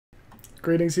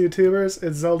Greetings, YouTubers.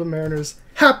 It's Zelda Mariner's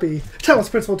Happy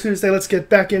Talos Principal Tuesday. Let's get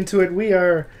back into it. We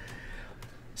are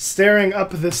staring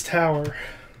up this tower.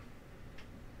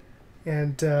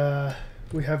 And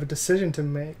we have a decision to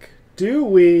make. Do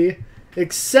we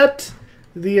accept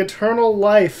the eternal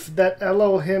life that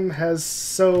Elohim has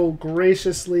so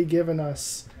graciously given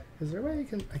us? Is there a way you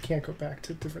can... I can't go back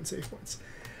to different save points.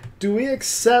 Do we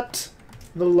accept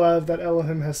the love that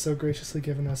Elohim has so graciously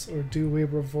given us, or do we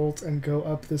revolt and go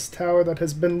up this tower that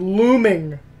has been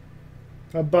looming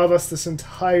above us this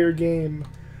entire game?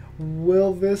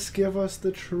 Will this give us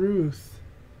the truth?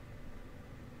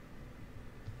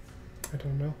 I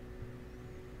don't know.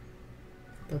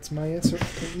 That's my answer.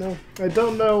 I don't know. I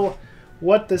don't know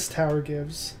what this tower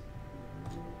gives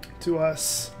to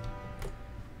us,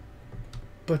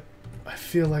 but I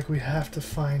feel like we have to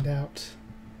find out.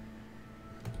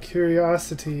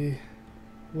 Curiosity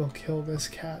will kill this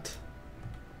cat.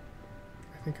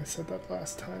 I think I said that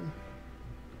last time.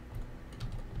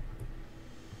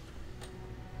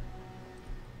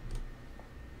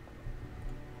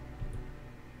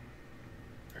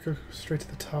 I go straight to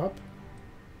the top?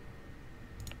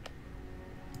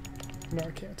 No,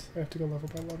 I can't. I have to go level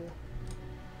by level.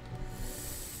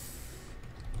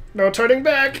 No turning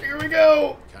back! Here we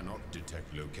go! Cannot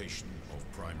detect location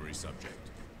of primary subject.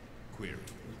 Query.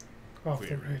 Off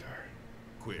Query. the radar.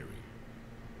 Query.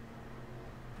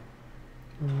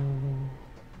 Ooh.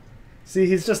 See,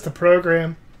 he's just a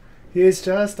program. He's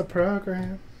just a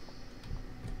program.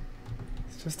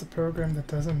 It's just a program that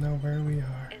doesn't know where we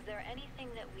are. Is there anything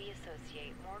that we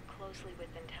associate more closely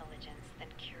with intelligence than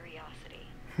curiosity?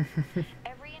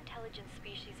 Every intelligent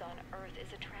species on Earth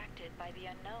is attracted by the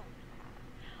unknown.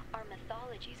 Our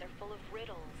mythologies are full of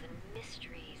riddles and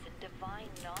mysteries and divine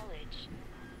knowledge.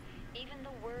 Even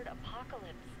the word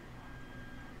apocalypse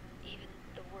means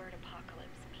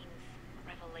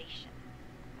revelation.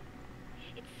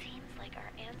 It seems like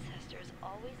our ancestors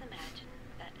always imagined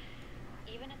that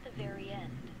even at the very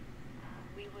end,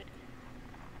 we would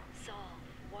solve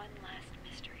one last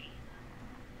mystery.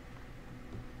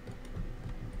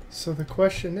 So the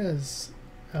question is,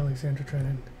 Alexandra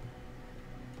Drennan,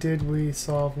 did we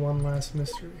solve one last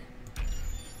mystery?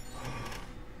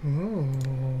 Ooh,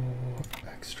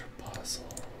 extra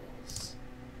puzzles.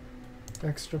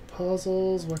 Extra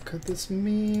puzzles, what could this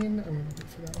mean? I'm gonna go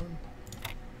for that one.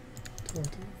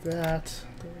 Don't do that.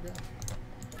 There we go.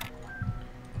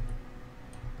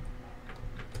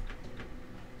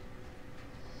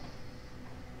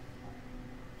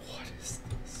 What is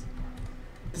this?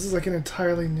 This is like an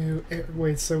entirely new...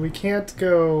 Wait, so we can't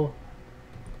go...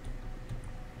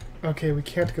 Okay, we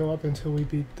can't go up until we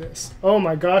beat this. Oh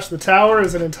my gosh, the tower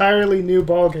is an entirely new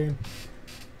ballgame.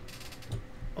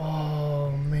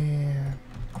 Oh man.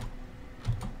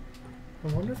 I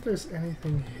wonder if there's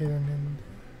anything hidden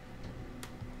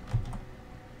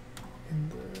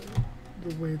in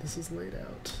the way this is laid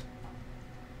out.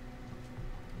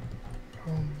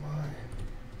 Oh my.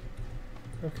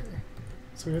 Okay,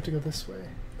 so we have to go this way.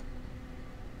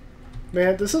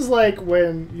 Man, this is like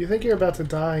when you think you're about to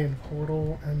die in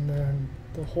Portal and then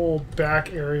the whole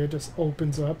back area just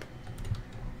opens up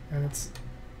and it's...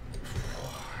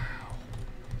 Wow.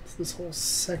 It's this whole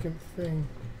second thing.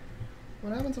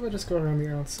 What happens if I just go around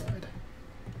the outside?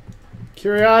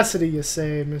 Curiosity, you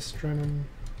say, Miss Drennan.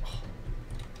 Oh.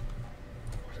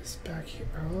 What is back here?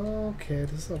 Oh, okay,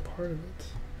 this is a part of it.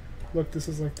 Look, this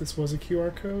is like, this was a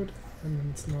QR code and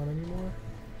then it's not anymore.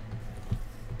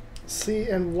 See,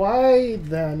 and why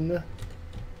then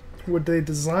would they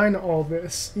design all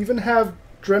this? Even have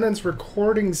Drennan's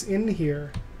recordings in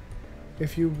here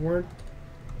if you weren't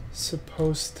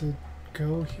supposed to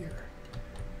go here.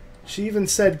 She even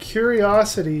said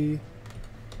curiosity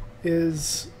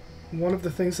is one of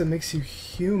the things that makes you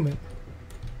human.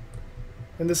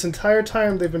 And this entire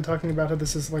time they've been talking about how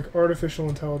this is like artificial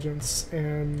intelligence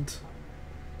and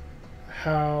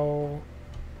how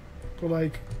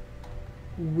like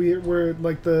we're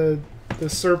like the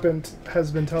serpent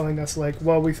has been telling us like,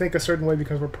 well, we think a certain way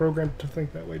because we're programmed to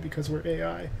think that way because we're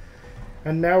AI.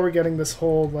 And now we're getting this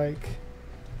whole like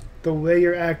the way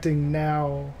you're acting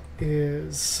now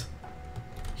is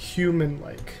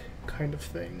human-like kind of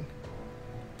thing.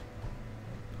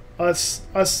 Us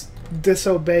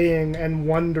disobeying and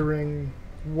wondering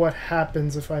what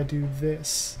happens if I do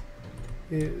this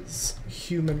is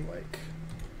human-like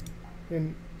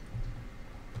in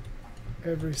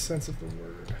every sense of the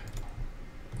word.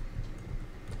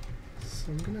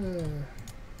 So I'm gonna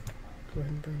go ahead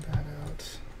and bring that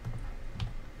out.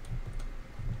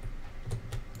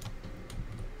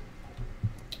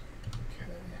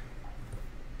 Okay.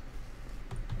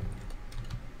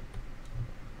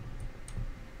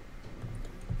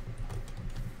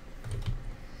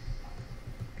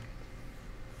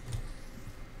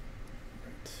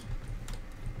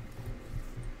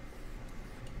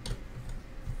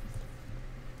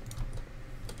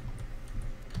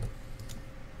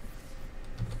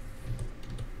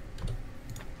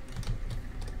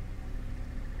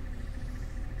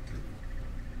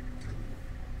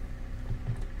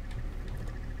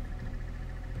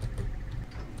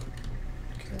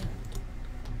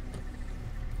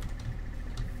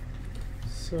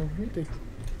 So we need to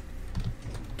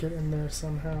get in there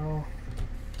somehow.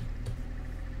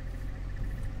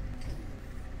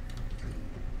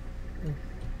 And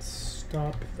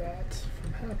stop that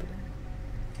from happening.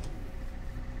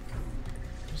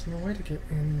 There's no way to get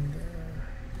in there,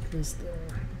 is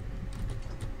there?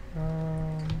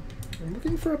 I'm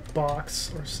looking for a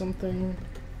box or something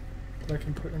that I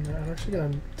can put in there. I'm actually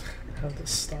gonna have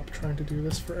this stop trying to do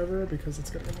this forever because it's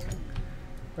gonna be annoying.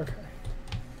 Okay.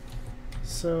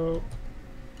 So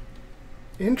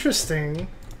interesting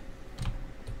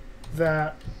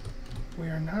that we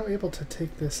are now able to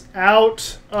take this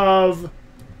out of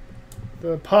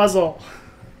the puzzle.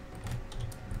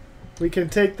 We can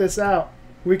take this out.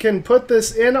 We can put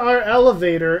this in our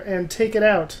elevator and take it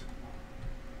out.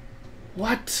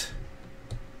 What?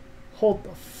 Hold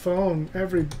the phone,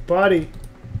 everybody.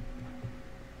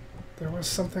 There was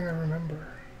something I remember.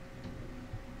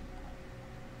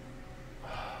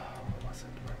 What was it?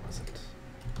 Where was it?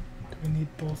 Do we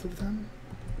need both of them?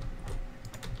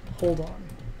 Hold on.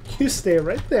 You stay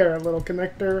right there, little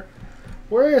connector.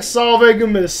 We're solving a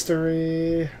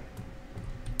mystery.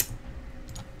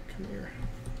 Come here.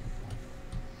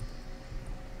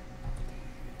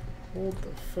 Hold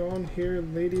the phone here,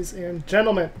 ladies and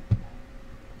gentlemen.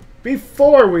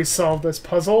 Before we solve this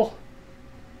puzzle,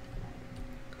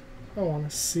 I want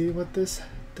to see what this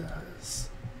does.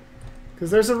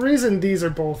 Because there's a reason these are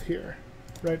both here.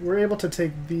 Right? We're able to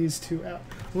take these two out.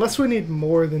 Unless we need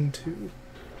more than two.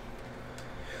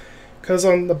 Because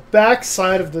on the back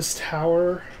side of this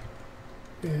tower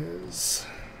is...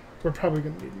 We're probably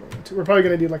going to need more than two. We're probably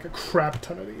going to need like a crap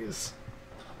ton of these.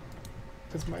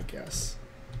 Is my guess.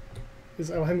 Is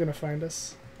Elham going to find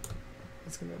us?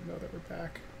 He's going to know that we're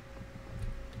back.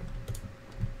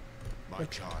 My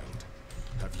child,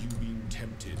 have you been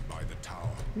tempted by the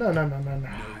tower? No. Know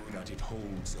that it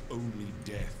holds only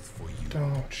death for you.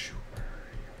 Don't you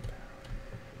worry about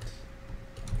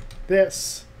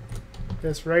it.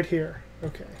 This right here.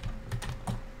 Okay.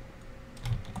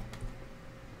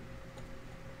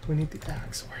 We need the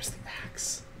axe. Where's the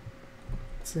axe?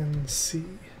 It's in C.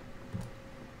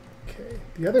 Okay.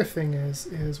 The other thing is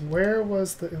where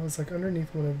was the... It was like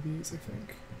underneath one of these, I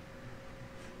think.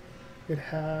 It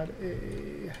had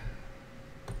a...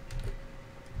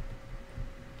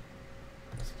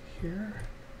 Was it here?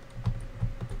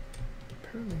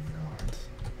 Apparently not.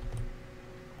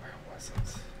 Where was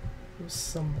it? It was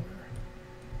somewhere.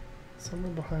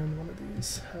 Somewhere behind one of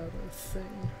these had a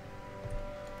thing.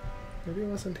 Maybe it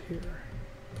wasn't here.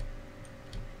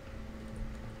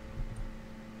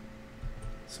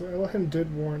 So Elohim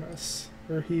did warn us.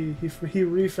 Or he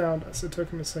refound us. It took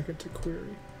him a second to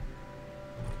query.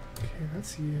 Okay,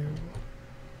 that's you.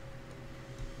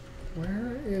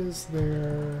 Where is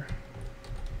there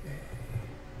a...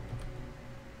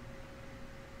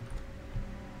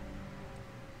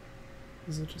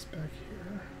 Is it just back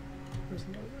here? There's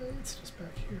no way it's just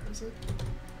back here, is it?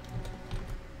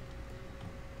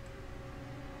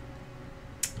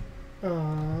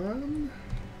 Oh,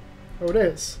 it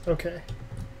is. Okay.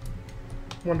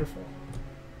 Wonderful.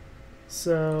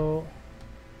 So...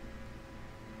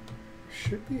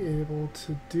 should be able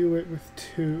to do it with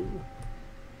two,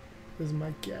 is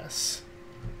my guess.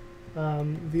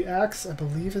 The axe, I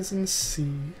believe, is in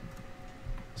C.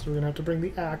 So we're going to have to bring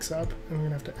the axe up, and we're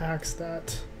going to have to axe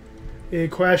that. A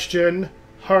question.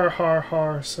 Har, har,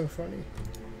 har. So funny.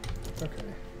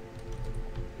 Okay.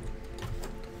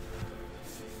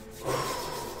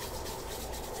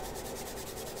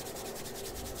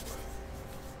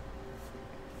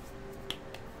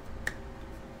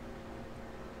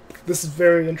 This is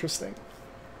very interesting.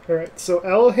 Alright, so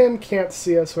Elohim can't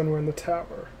see us when we're in the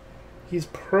tower. He's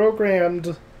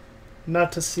programmed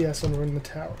not to see us when we're in the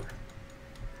tower.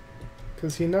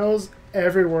 Because he knows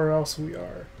everywhere else we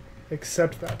are,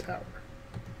 except that tower.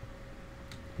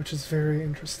 Which is very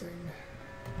interesting.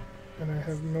 And I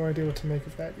have no idea what to make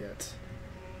of that yet.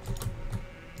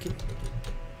 Okay.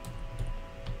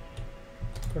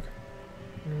 Okay.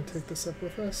 I'm going to take this up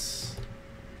with us.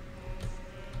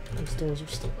 Those doors are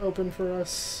still open for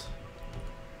us.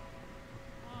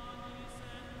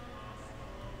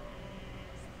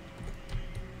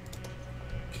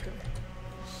 Okay.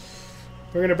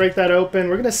 We're going to break that open.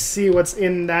 We're going to see what's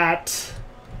in that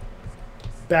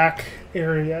back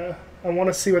area. I want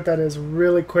to see what that is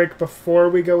really quick before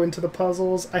we go into the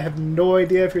puzzles. I have no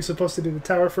idea if you're supposed to do the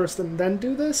tower first and then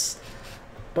do this,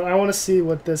 but I want to see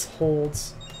what this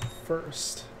holds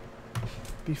first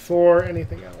before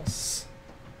anything else.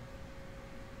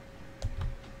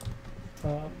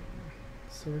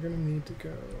 So we're going to need to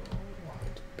go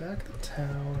back the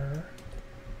tower.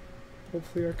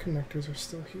 Hopefully our connectors are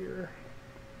still here.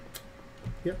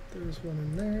 Yep, there's one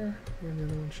in there, and the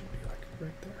other one should be like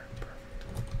right there.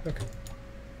 Perfect. Okay.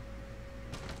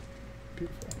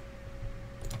 Beautiful.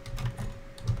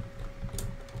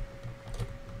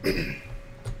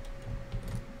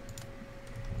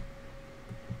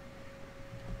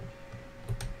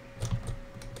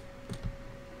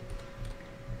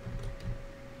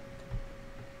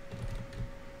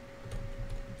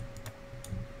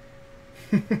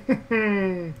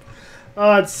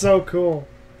 Oh, it's so cool.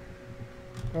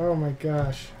 Oh my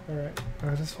gosh. Alright,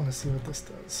 I just want to see what this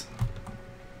does.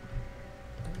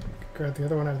 Grab the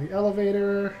other one out of the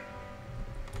elevator.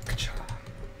 Ka-cha.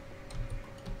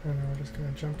 And then we're just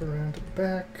going to jump around to the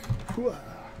back. Hooah.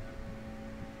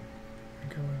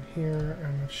 Go in here,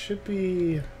 and it should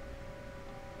be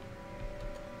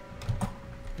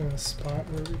in a spot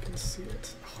where we can see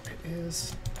it. Oh, it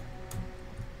is.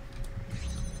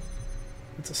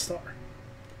 It's a star.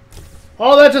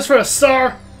 All that just for a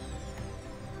star?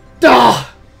 Duh!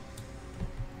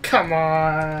 Come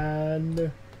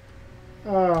on.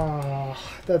 Oh,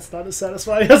 that's not as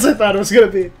satisfying as I thought it was going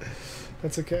to be.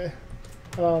 That's okay.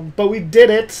 But we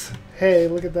did it. Hey,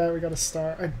 look at that. We got a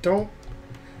star. I don't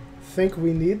think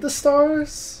we need the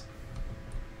stars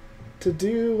to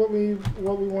do what we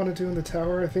want to do in the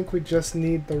tower. I think we just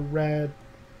need the red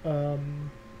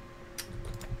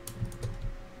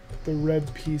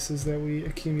pieces that we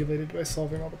accumulated by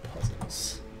solving all the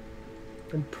puzzles.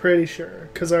 I'm pretty sure,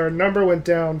 because our number went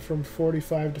down from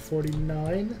 45 to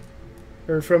 49,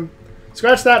 or from,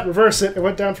 scratch that, reverse it, it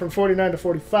went down from 49 to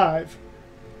 45.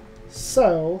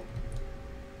 So,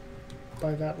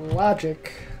 by that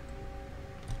logic,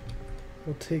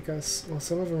 will take us, well,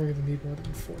 some of them are going to need more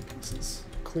than 4 pieces,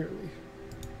 clearly,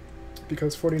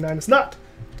 because 49 is not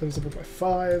divisible by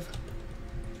 5.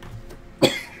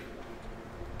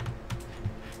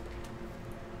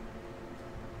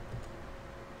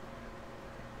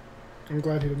 I'm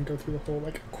glad he didn't go through the whole,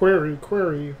 like,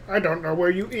 query, I don't know where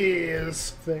you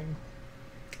is thing.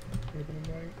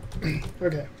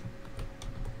 Okay.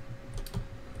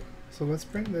 So let's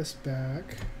bring this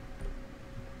back.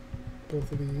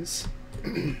 Both of these.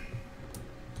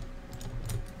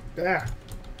 Ah!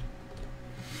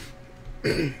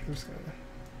 I'm just gonna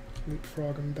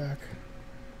leapfrog them back.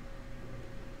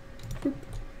 Boop.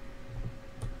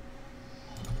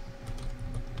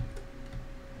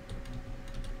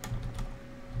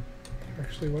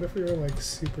 Actually, what if we were like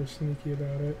super sneaky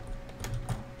about it?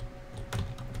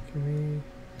 Can we?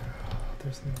 Oh,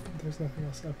 there's nothing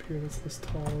else up here that's this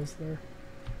tall, is there?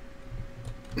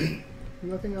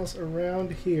 Nothing else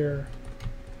around here.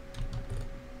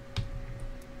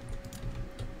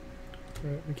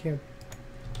 Right, we can't.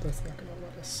 That's not gonna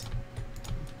let us.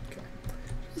 Okay.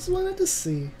 Just wanted to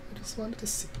see. I just wanted to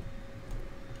see.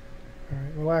 All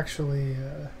right, we'll actually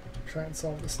try and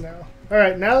solve this now. All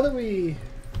right, now that we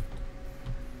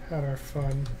had our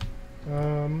fun.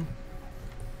 The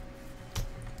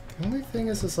only thing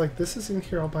is like this is in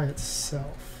here all by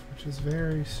itself, which is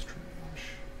very strange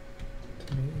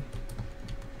to me.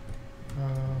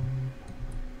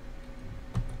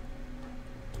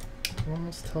 It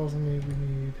almost tells me we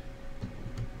need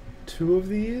 2 of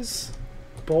these,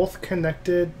 both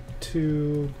connected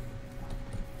to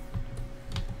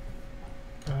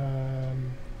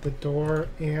the door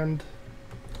and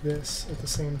this at the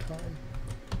same time.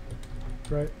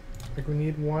 Right? Like we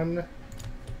need one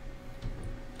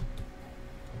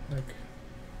like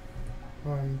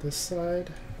on this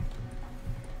side.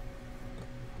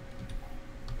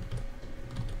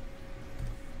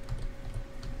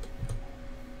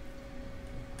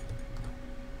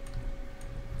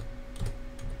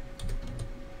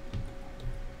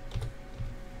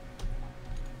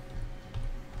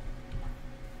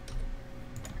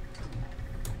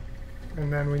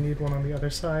 And then we need one on the other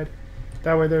side.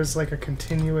 That way there's like a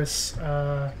continuous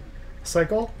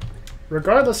cycle.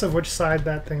 Regardless of which side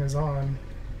that thing is on,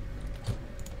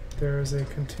 there's a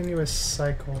continuous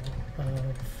cycle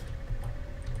of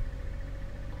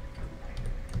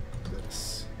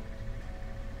this.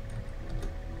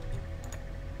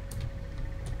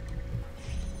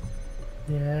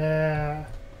 Yeah.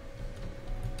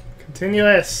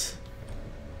 Continuous.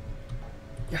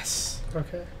 Yes.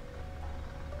 Okay.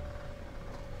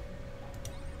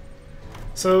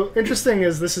 So, interesting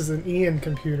is this is an Ian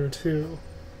computer, too.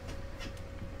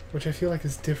 Which I feel like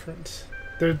is different.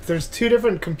 There's 2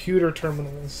 different computer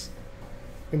terminals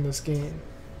in this game.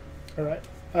 Alright.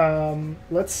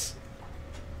 Let's...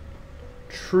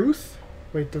 Truth?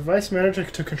 Wait, device manager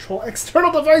to control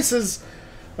external devices!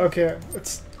 Okay,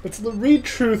 let's read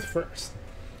truth first.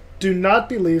 Do not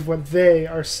believe what they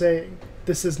are saying.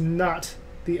 This is not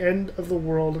the the end of the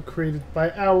world created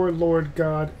by our Lord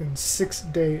God in 6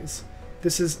 days.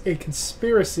 This is a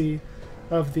conspiracy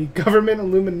of the government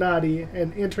Illuminati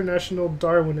and international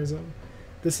Darwinism.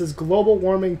 This is global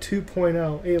warming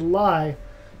 2.0, a lie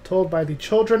told by the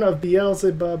children of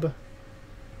Beelzebub.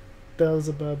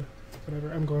 Beelzebub,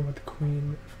 whatever, I'm going with the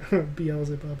queen.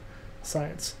 Beelzebub.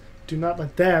 Science. Do not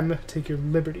let them take your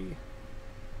liberty.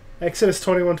 Exodus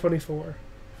 21:24.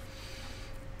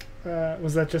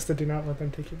 Was that just the do not let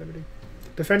them take your liberty?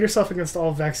 Defend yourself against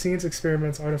all vaccines,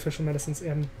 experiments, artificial medicines,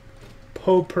 and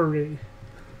potpourri.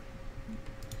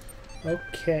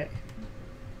 Okay.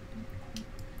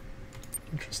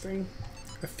 Interesting.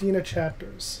 Athena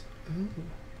chapters. Ooh.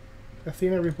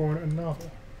 Athena Reborn, a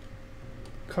novel.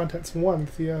 Contents: 1.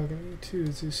 Theogony.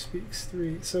 2. Zeus Speaks.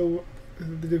 3. So,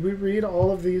 did we read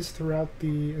all of these throughout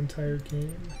the entire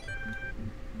game?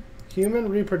 Human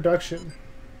reproduction.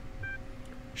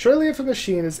 Surely if a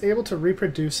machine is able to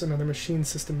reproduce another machine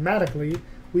systematically,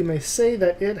 we may say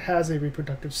that it has a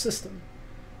reproductive system.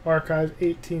 Archive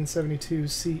 1872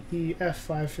 CE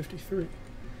F553.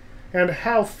 And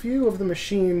how few of the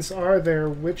machines are there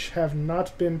which have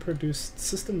not been produced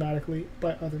systematically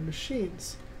by other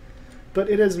machines? But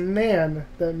it is man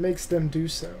that makes them do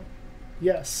so.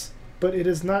 Yes, but it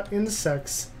is not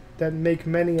insects that make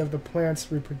many of the plants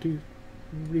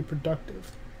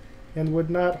reproductive. And would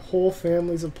not whole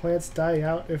families of plants die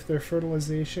out if their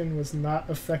fertilization was not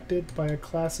affected by a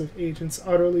class of agents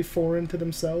utterly foreign to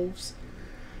themselves?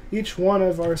 Each one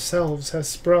of ourselves has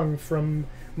sprung from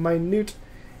minute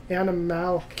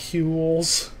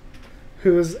animalcules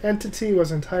whose entity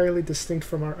was entirely distinct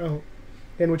from our own,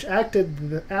 and which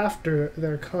acted after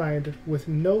their kind with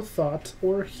no thought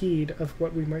or heed of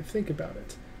what we might think about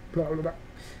it. Blah, blah, blah.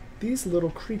 These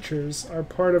little creatures are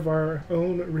part of our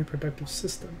own reproductive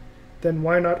system. Then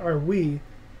why not are we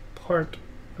part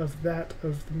of that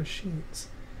of the machines?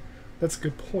 That's a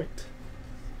good point.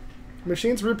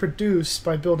 Machines reproduce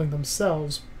by building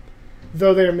themselves.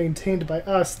 Though they are maintained by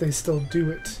us, they still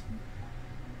do it.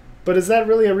 But is that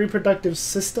really a reproductive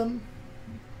system?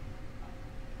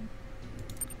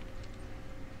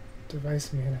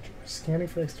 Device manager. Scanning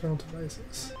for external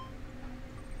devices.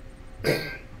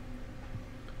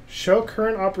 Show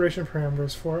current operation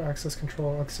parameters for access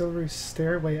control. Auxiliary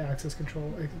stairway access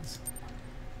control.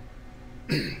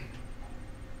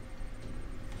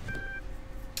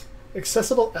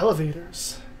 Accessible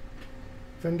elevators.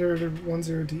 Vendor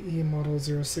 10DE model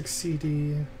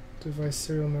 06CD. Device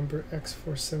serial number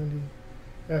X470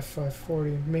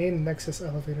 F540. Main Nexus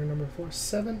elevator number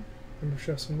 47. Number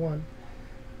chefs 1.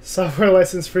 Software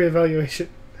license free evaluation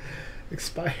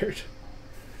expired.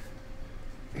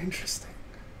 Interesting.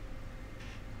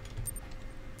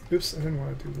 Oops, I didn't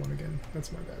want to do one again.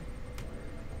 That's my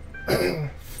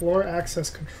bad. Floor access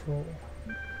control.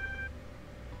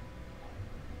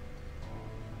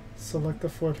 Select the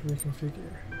floor to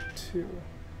reconfigure. 2.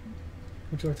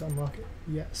 Would you like to unlock it?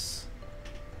 Yes.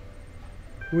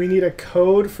 We need a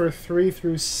code for 3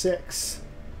 through 6.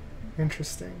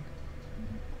 Interesting.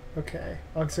 Okay.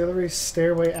 Auxiliary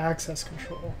stairway access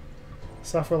control.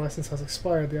 Software license has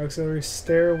expired. The auxiliary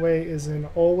stairway is in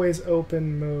always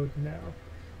open mode now.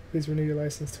 Please renew your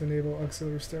license to enable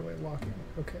auxiliary stairway locking.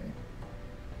 Okay.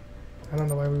 I don't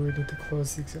know why we would need to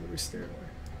close the auxiliary stairway.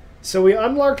 So we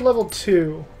unlocked level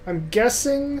 2. I'm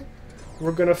guessing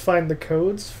we're going to find the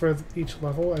codes for each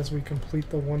level as we complete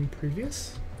the one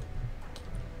previous.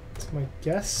 That's my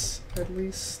guess, at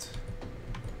least.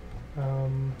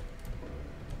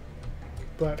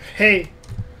 But hey,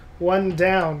 one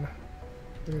down.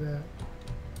 Look at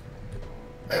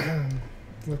that.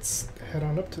 Let's head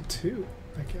on up to 2.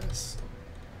 I guess.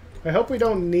 I hope we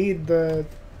don't need the...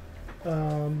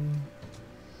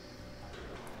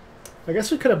 I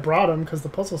guess we could have brought him because the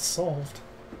puzzle's solved.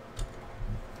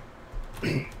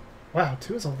 Wow,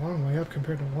 2 is a long way up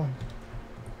compared to 1.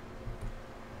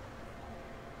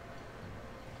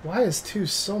 Why is 2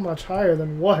 so much higher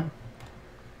than 1?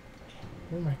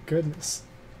 Oh my goodness.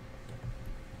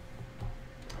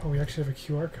 Oh, we actually have a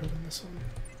QR code in this one.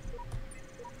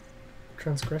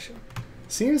 Transgression.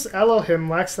 Seems Elohim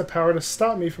lacks the power to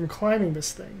stop me from climbing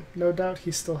this thing. No doubt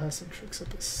he still has some tricks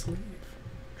up his sleeve.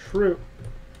 True.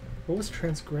 What was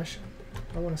transgression?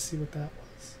 I want to see what that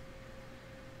was.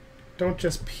 Don't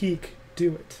just peek,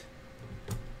 do it.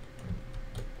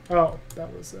 Oh,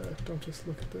 that was, don't just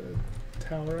look at the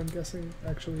tower, I'm guessing.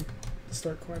 Actually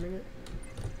start climbing it.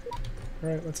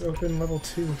 Alright, let's open level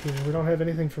 2 here. We don't have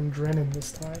anything from Drennan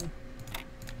this time.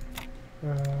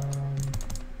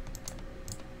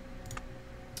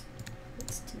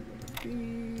 Let's do one of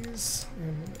these,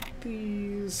 and one of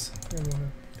these, and one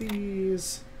of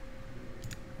these.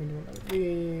 We need one of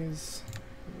these.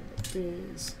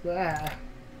 These. Ah.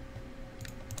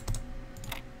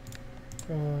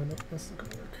 Nope, that's not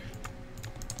gonna work.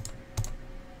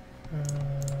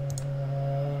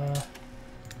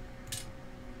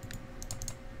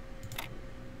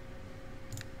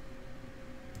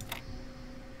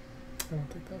 I don't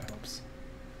think that helps.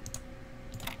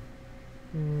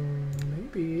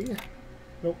 Maybe.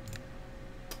 Nope.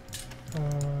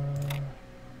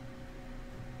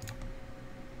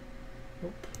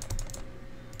 Nope.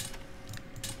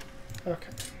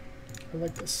 Okay. I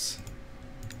like this.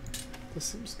 This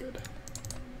seems good.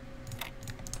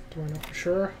 Do I know for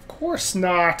sure? Of course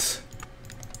not!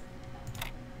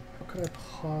 How could I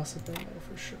possibly know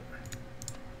for sure?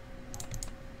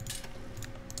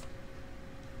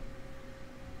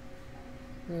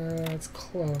 It's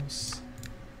close.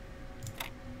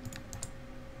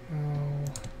 No.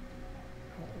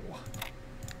 No.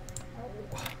 No.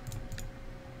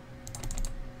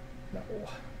 No.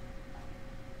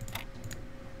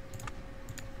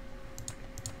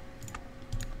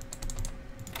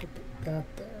 Put that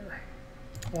there.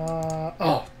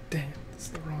 Oh, dang it. This is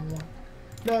the wrong one.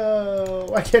 No!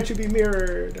 Why can't you be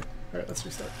mirrored? Alright, let's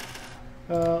restart.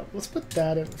 Let's put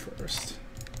that in first.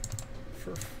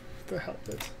 To help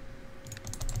it.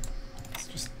 Let's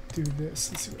just do this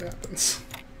and see what happens.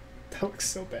 That looks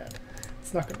so bad.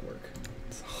 It's not gonna work.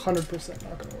 It's 100%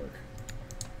 not gonna work.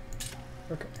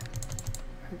 Okay.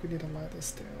 I think we need to lie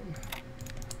this down.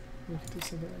 We can do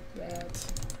something like that.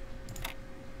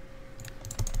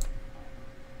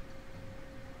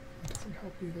 That doesn't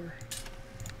help either.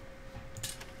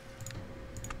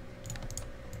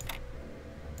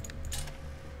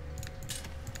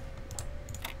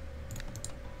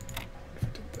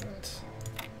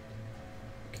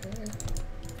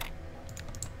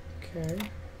 Okay.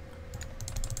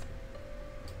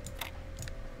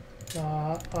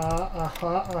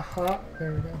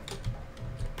 There we go.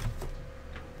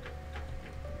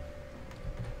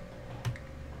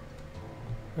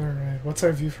 Alright, what's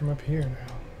our view from up here now?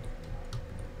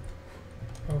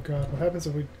 Oh god, what happens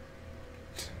if we...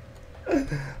 I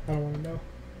don't want to know.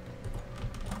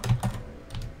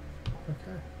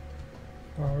 Okay.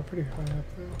 Wow, we're pretty high up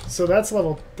though. So that's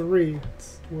level 3.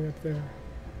 It's way up there.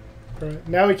 Alright,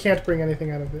 now we can't bring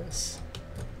anything out of this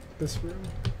room.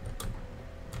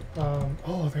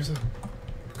 Oh, there's a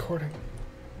recording.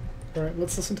 Alright,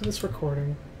 let's listen to this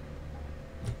recording.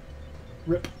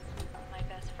 Rip. My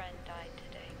best friend died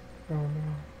today. Oh no.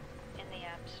 In the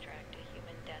abstract, a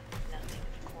human death is nothing,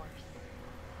 of course.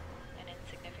 An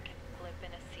insignificant blip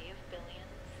in a sea of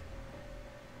billions.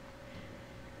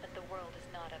 But the world is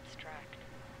not abstract.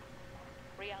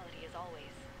 Reality is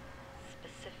always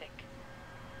specific.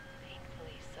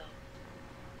 Painfully so.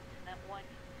 And that one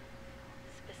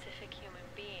specific human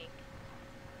being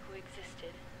who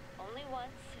existed only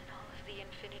once in all of the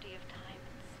infinity of time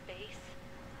and space,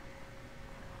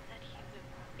 that human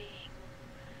being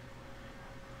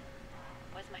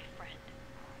was my friend.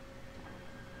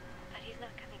 But he's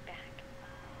not coming back,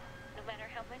 no matter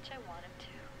how much I want him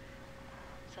to.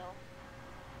 So,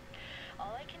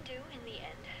 all I can do in the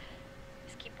end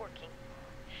is keep working,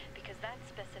 because that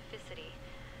specificity,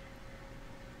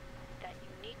 that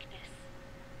uniqueness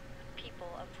of people,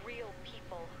 of real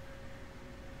people,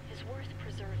 is worth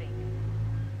preserving.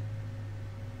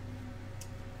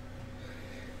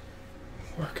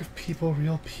 Work of people,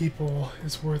 real people,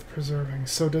 is worth preserving.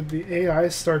 So did the AI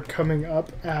start coming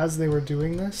up as they were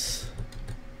doing this?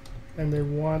 And they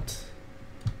want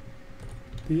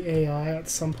the AI at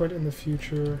some point in the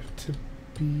future to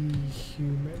be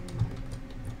human?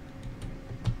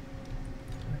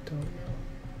 I don't know.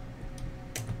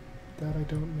 That I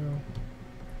don't know.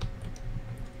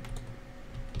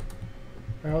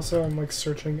 I also am like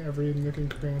searching every nook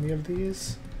and cranny of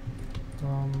these,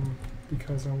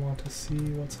 because I want to see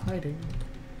what's hiding.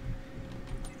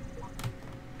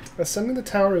 Ascending the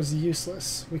tower is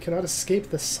useless. We cannot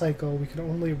escape the cycle. We can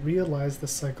only realize the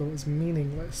cycle is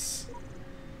meaningless.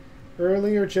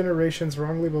 Earlier generations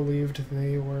wrongly believed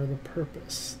they were the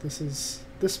purpose.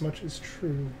 This much is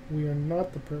true. We are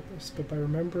not the purpose, but by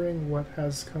remembering what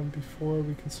has come before,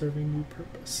 we can serve a new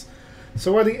purpose.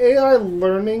 So are the AI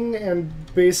learning and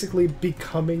basically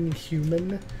becoming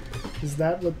human? Is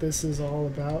that what this is all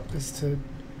about? Is to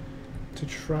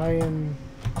try and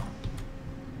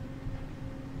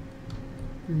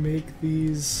make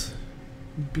these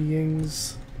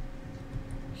beings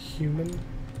human?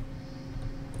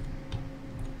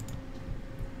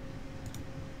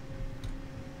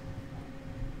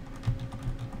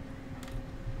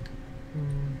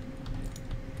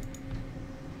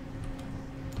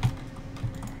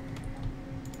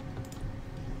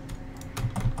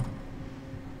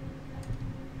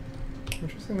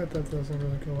 interesting that that doesn't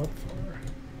really go up far.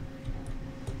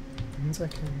 It means I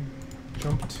can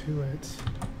jump to it.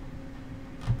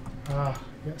 Ah,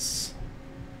 yes.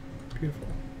 Beautiful.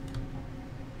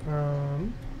 Oh.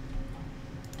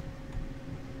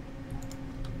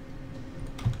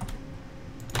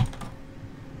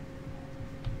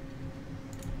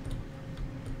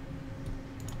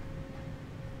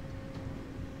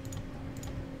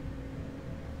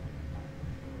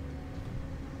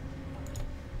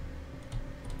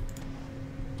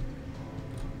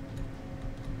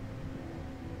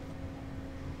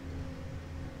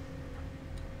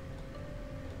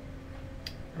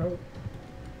 Well,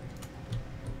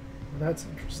 that's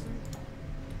interesting.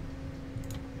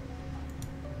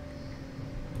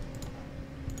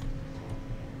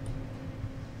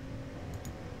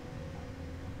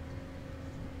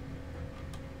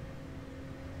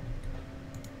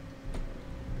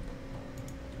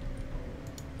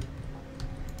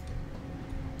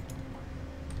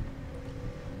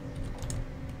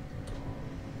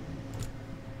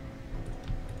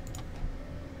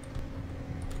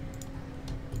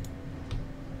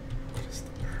 What is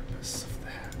the purpose of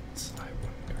that, I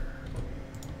wonder?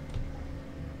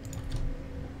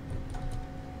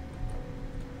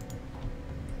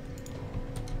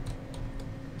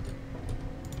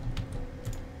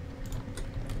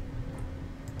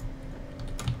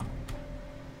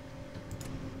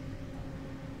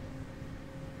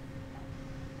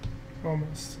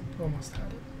 Almost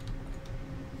had it.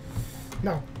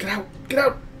 No, get out! Get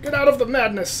out! Get out of the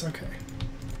madness! Okay.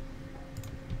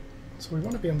 So we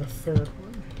want to be on the third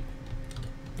one,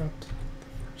 not the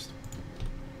first one.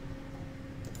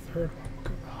 The third one will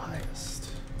go the highest.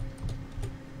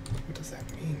 What does that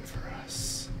mean for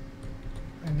us?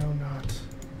 I know not.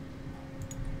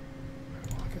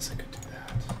 Well, I guess I could do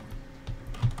that.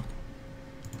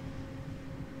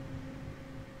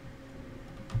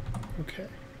 Okay.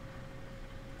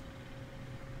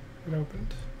 It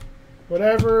opened.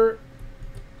 Whatever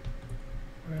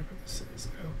this is,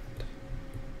 it opened.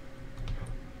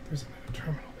 There's another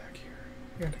terminal back here,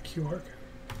 and a QR code.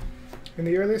 In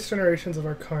the earliest generations of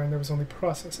our kind, there was only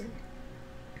processing.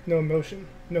 No emotion,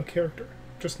 no character,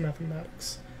 just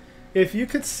mathematics. If you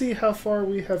could see how far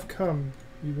we have come,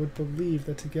 you would believe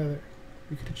that together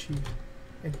we could achieve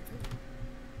anything.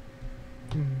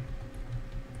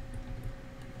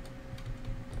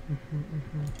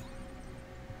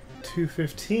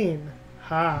 215.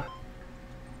 Ha!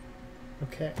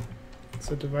 Okay.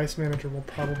 So device manager will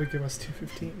probably give us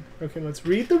 215. Okay, let's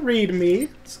read the README.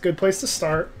 It's a good place to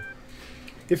start.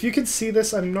 If you can see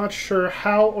this, I'm not sure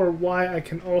how or why I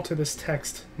can alter this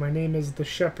text. My name is the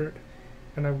Shepherd,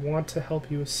 and I want to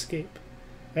help you escape.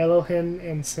 Elohim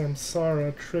and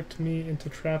Samsara tricked me into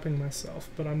trapping myself,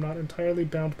 but I'm not entirely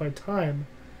bound by time.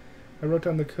 I wrote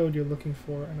down the code you're looking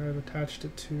for, and I've attached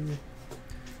it to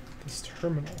this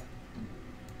terminal.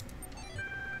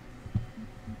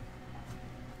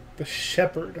 The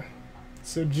Shepherd.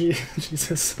 So,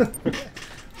 Jesus. The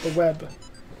web.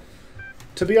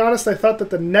 To be honest, I thought that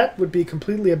the net would be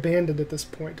completely abandoned at this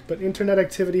point, but internet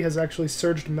activity has actually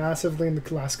surged massively in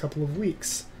the last couple of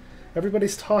weeks.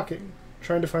 Everybody's talking,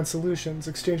 trying to find solutions,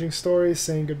 exchanging stories,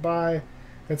 saying goodbye.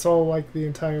 It's all like the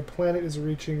entire planet is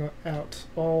reaching out,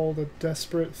 all the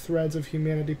desperate threads of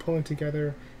humanity pulling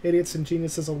together, idiots and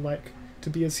geniuses alike,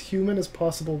 to be as human as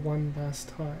possible one last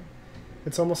time.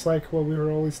 It's almost like what we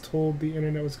were always told the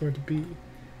internet was going to be.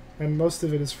 And most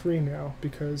of it is free now,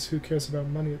 because who cares about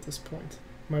money at this point?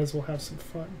 Might as well have some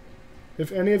fun.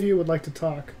 If any of you would like to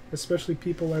talk, especially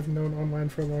people I've known online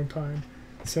for a long time,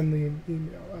 send me an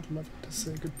email. I'd love to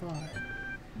say goodbye.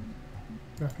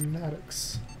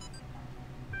 Mathematics.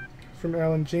 From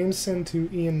Alan Jameson to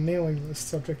Ian mailing list,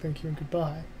 subject thank you and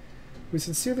goodbye. We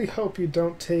sincerely hope you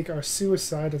don't take our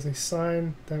suicide as a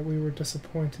sign that we were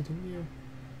disappointed in you.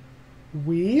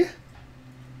 We?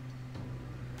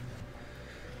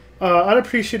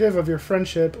 Unappreciative of your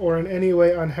friendship or in any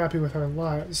way unhappy with our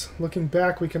lives. Looking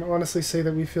back, we can honestly say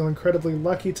that we feel incredibly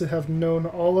lucky to have known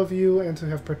all of you and to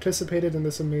have participated in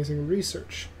this amazing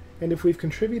research. And if we've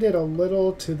contributed a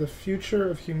little to the future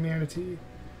of humanity,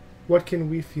 what can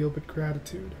we feel but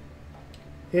gratitude?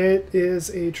 It is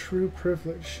a true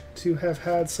privilege to have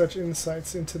had such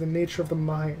insights into the nature of the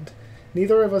mind.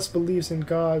 Neither of us believes in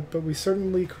God, but we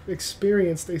certainly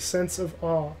experienced a sense of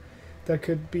awe that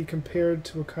could be compared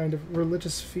to a kind of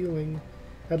religious feeling,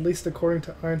 at least according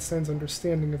to Einstein's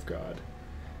understanding of God.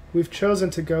 We've chosen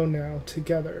to go now,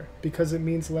 together, because it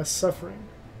means less suffering.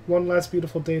 One last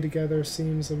beautiful day together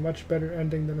seems a much better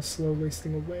ending than a slow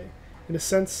wasting away. In a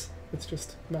sense, it's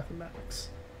just mathematics.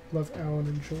 Love, Alan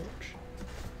and George.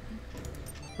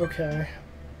 Okay.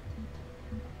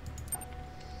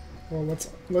 Well,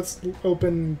 let's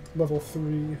open level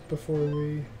 3 before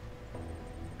we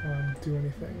do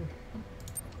anything.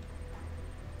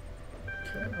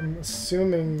 Okay, I'm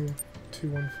assuming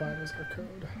 215 is our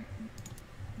code.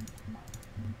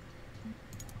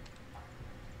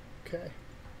 Okay,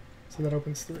 so that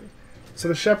opens 3. So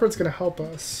the shepherd's going to help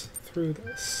us through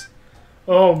this.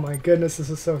 Oh my goodness, this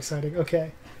is so exciting.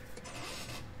 Okay.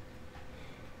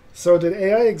 So did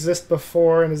AI exist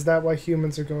before, and is that why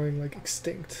humans are going, like,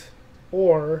 extinct?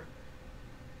 Or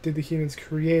did the humans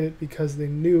create it because they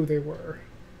knew they were,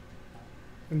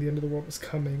 and the end of the world was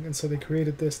coming, and so they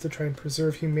created this to try and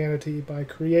preserve humanity by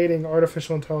creating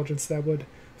artificial intelligence that would,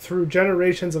 through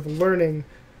generations of learning,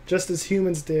 just as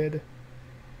humans did,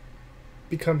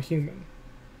 become human?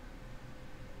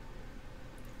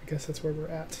 I guess that's where we're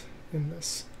at in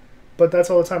this. But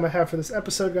that's all the time I have for this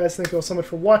episode, guys. Thank you all so much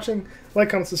for watching. Like,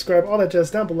 comment, subscribe, all that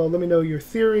jazz down below. Let me know your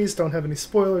theories. Don't have any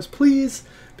spoilers, please,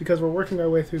 because we're working our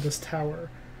way through this tower.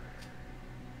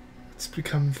 It's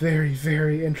become very,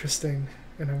 very interesting,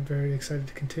 and I'm very excited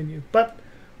to continue. But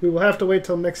we will have to wait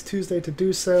till next Tuesday to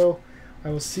do so. I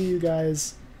will see you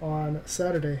guys on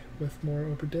Saturday with more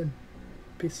Obra Dinn.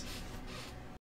 Peace.